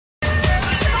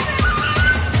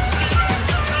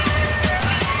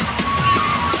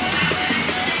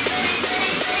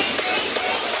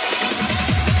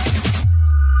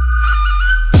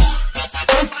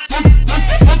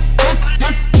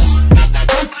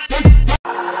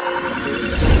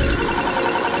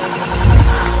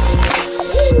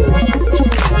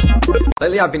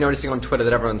Lately I've been noticing on Twitter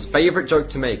that everyone's favourite joke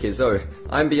to make is, oh,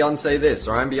 I'm Beyonce this,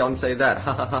 or I'm Beyonce that,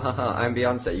 ha ha ha ha ha, I'm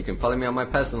Beyonce. You can follow me on my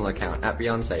personal account,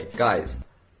 @Beyonce. Guys,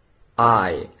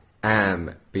 I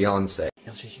am Beyonce.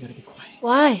 LJ, you gotta be quiet.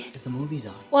 Why? Because the movie's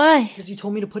on. Why? Because you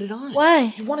told me to put it on.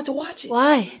 Why? You wanted to watch it.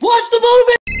 Why? Watch the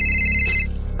movie!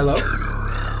 Hello? Turn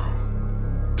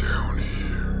around. Down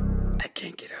here. I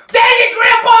can't get up. Dang it,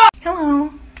 Grandpa!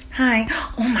 Hello. Hi.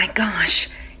 Oh my gosh.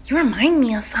 You remind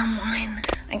me of someone.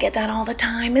 I get that all the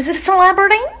time. Is it a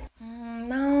celebrity?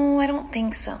 No, I don't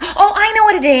think so. Oh, I know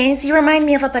what it is. You remind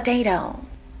me of a potato.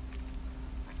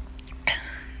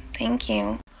 Thank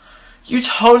you. You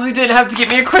totally didn't have to get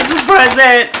me a Christmas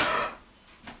present!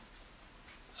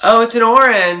 Oh, it's an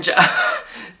orange.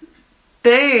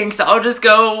 Thanks, I'll just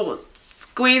go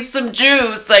squeeze some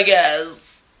juice, I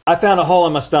guess. I found a hole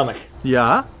in my stomach.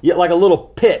 Yeah? Yeah, like a little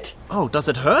pit. Oh, does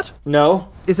it hurt? No.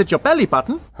 Is it your belly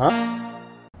button? Huh?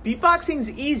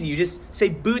 Beatboxing's easy. You just say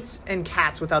boots and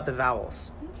cats without the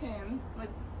vowels. Okay, like...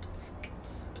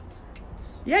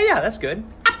 Yeah, that's good.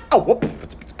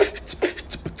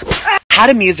 How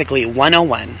to Musically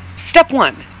 101. Step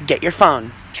 1, get your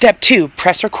phone. Step 2,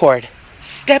 press record.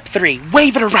 Step 3,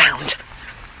 wave it around.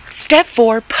 Step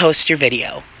 4, post your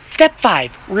video. Step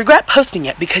 5, regret posting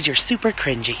it because you're super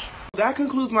cringy. That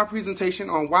concludes my presentation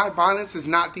on why violence is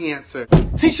not the answer.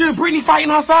 Tisha and Brittany fighting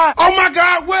outside? Oh my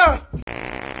God, where?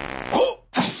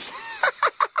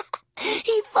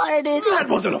 He farted. That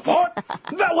wasn't a fart.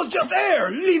 That was just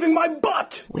air leaving my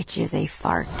butt. Which is a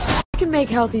fart. I can make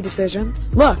healthy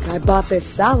decisions. Look, I bought this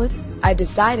salad. I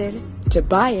decided to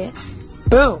buy it.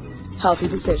 Boom. Healthy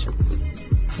decision.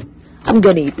 I'm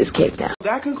gonna eat this cake now.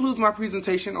 That concludes my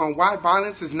presentation on why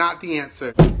violence is not the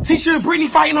answer. Tisha and Brittany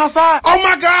fighting outside? Oh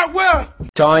my God, where?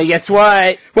 Tony, guess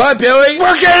what? What, Billy?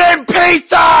 We're getting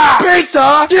pizza!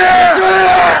 Pizza?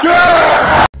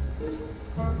 Yeah!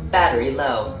 Battery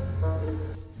low.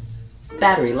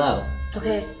 Battery low.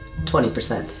 Okay.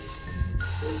 20%.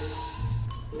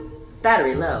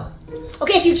 Battery low.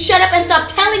 Okay, if you'd shut up and stop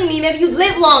telling me, maybe you'd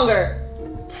live longer.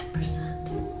 10%.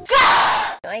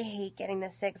 I hate getting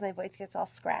this sick because my voice gets all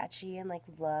scratchy and like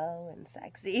low and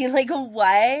sexy. Like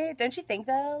what? Don't you think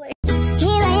though? Like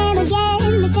here I am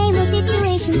again, the same old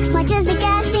situation. Why does the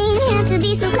God thing have to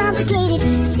be so complicated?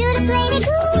 Should've played it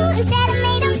cool instead of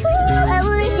made a fool of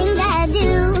the things I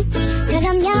do. Cause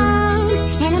I'm young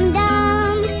and I'm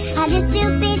dumb, I'm just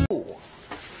stupid.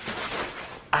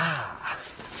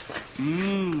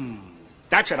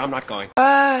 That's it, I'm not going.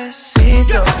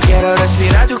 Pasito, quiero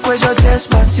respirar tu cuello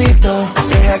despacito.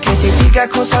 Deja que te diga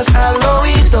cosas al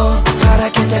oído,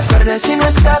 para que te acuerdes si no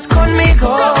estás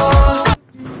conmigo.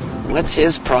 What's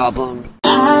his problem?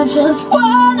 I just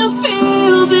wanna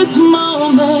feel this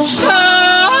moment.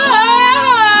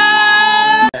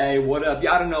 Hey, what up?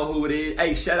 Y'all don't know who it is.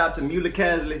 Hey, shout out to Mula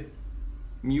Casley.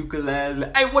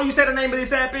 Hey, what do you say the name of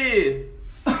this app is?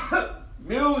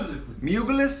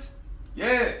 Mugalis?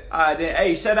 Yeah. Alright then,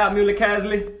 hey, shout out Mula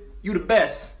Casley. You the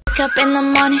best. Wake up in the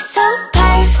morning so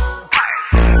perf.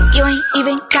 You ain't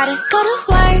even gotta go to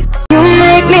work. You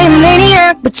make me a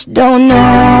maniac, but you don't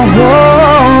know.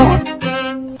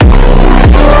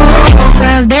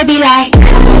 Girls, they be like,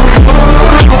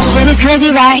 shit is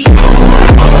crazy, right?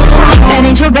 That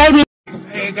ain't your baby.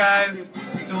 Hey guys,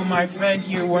 so my friend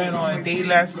here went on a date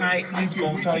last night. He's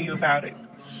gonna tell you about it.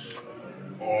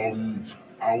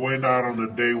 I went out on a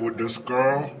date with this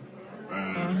girl,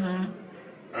 and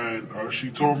she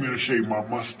told me to shave my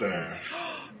mustache.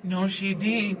 No, she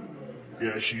did.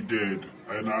 Yeah, she did.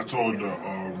 And I told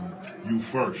her, you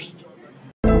first.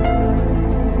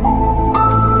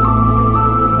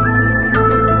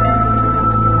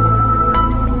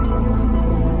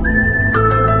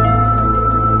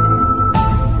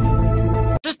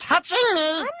 Just touching me.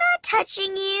 I'm not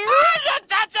touching you. You're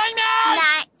touching me.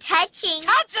 Not touching.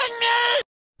 Touching me.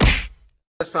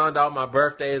 Just found out my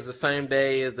birthday is the same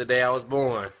day as the day I was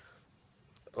born.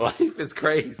 Life is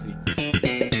crazy. You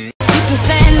can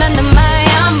stand under my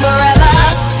umbrella.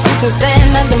 You can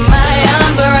stand under my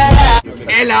umbrella.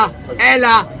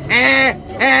 Ella.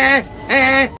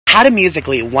 How to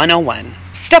Musically 101.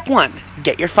 Step 1,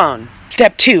 get your phone.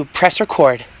 Step 2, press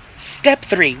record. Step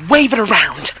 3, wave it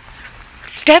around.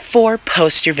 Step 4,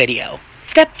 post your video.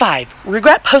 Step 5,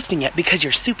 regret posting it because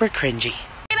you're super cringy.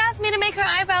 It asked me to make her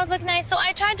eyebrows look nice, so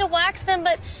I tried to wax them,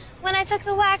 but when I took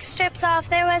the wax strips off,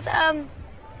 there was, a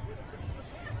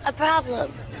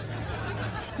problem.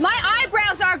 My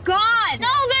eyebrows are gone!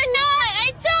 No, they're not!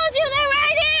 I told you, they're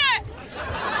right here!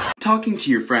 Talking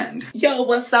to your friend. Yo,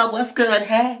 what's up? What's good?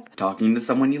 Hey. Talking to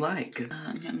someone you like.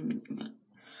 I'm gonna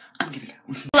go.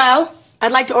 Hello?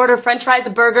 I'd like to order french fries, a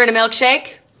burger, and a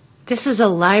milkshake. This is a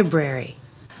library.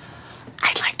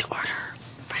 I'd like to order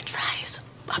french fries,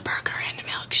 a burger, and a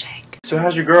milkshake. So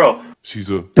how's your girl? She's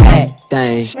a Bad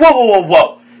thing.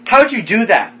 Whoa. How'd you do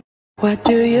that? What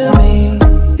do you mean?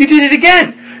 You did it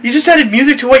again. You just added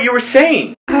music to what you were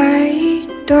saying. I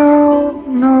don't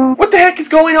know. What the heck is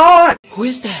going on? Who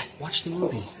is that? Watch the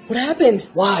movie. What happened?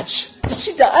 Watch. Did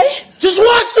she die? Just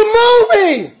watch the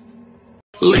movie!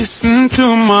 Listen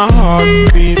to my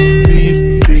heartbeat,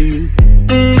 beat, beat.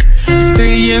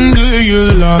 Saying, do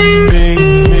you love me?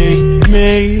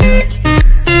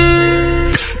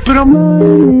 But I'm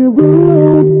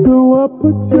so I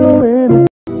put you in.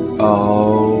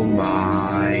 Oh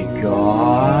my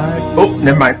god. Oh,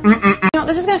 never mind. You know,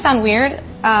 this is gonna sound weird,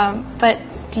 but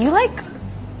do you like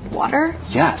water?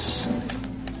 Yes.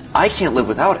 I can't live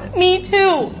without it. Me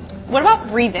too. What about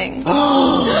breathing?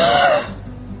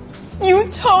 You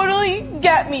totally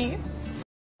get me.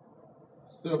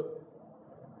 So.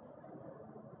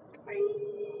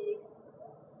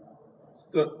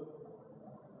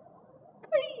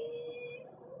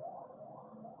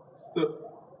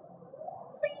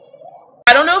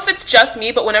 I don't know if it's just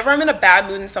me, but whenever I'm in a bad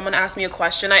mood and someone asks me a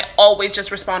question, I always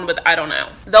just respond with, I don't know.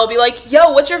 They'll be like,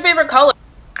 yo, what's your favorite color?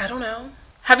 I don't know.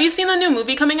 Have you seen the new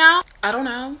movie coming out? I don't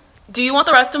know. Do you want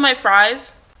the rest of my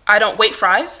fries? I don't. Wait,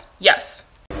 fries? Yes.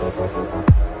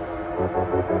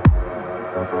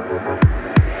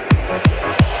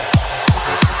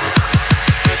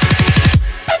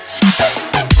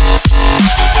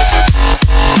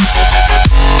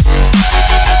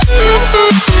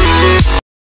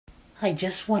 I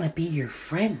just want to be your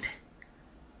friend.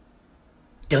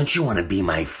 Don't you want to be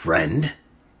my friend?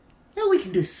 Now we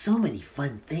can do so many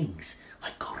fun things,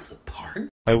 like go to the park.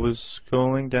 I was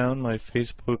scrolling down my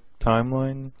Facebook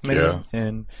timeline,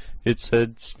 and it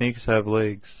said snakes have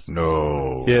legs.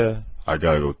 No. Yeah. I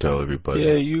gotta go tell everybody.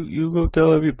 Yeah, you go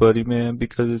tell everybody, man,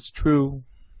 because it's true.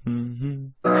 Tell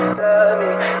me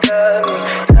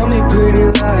pretty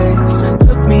lies,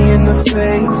 look me in the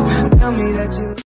face, tell me that you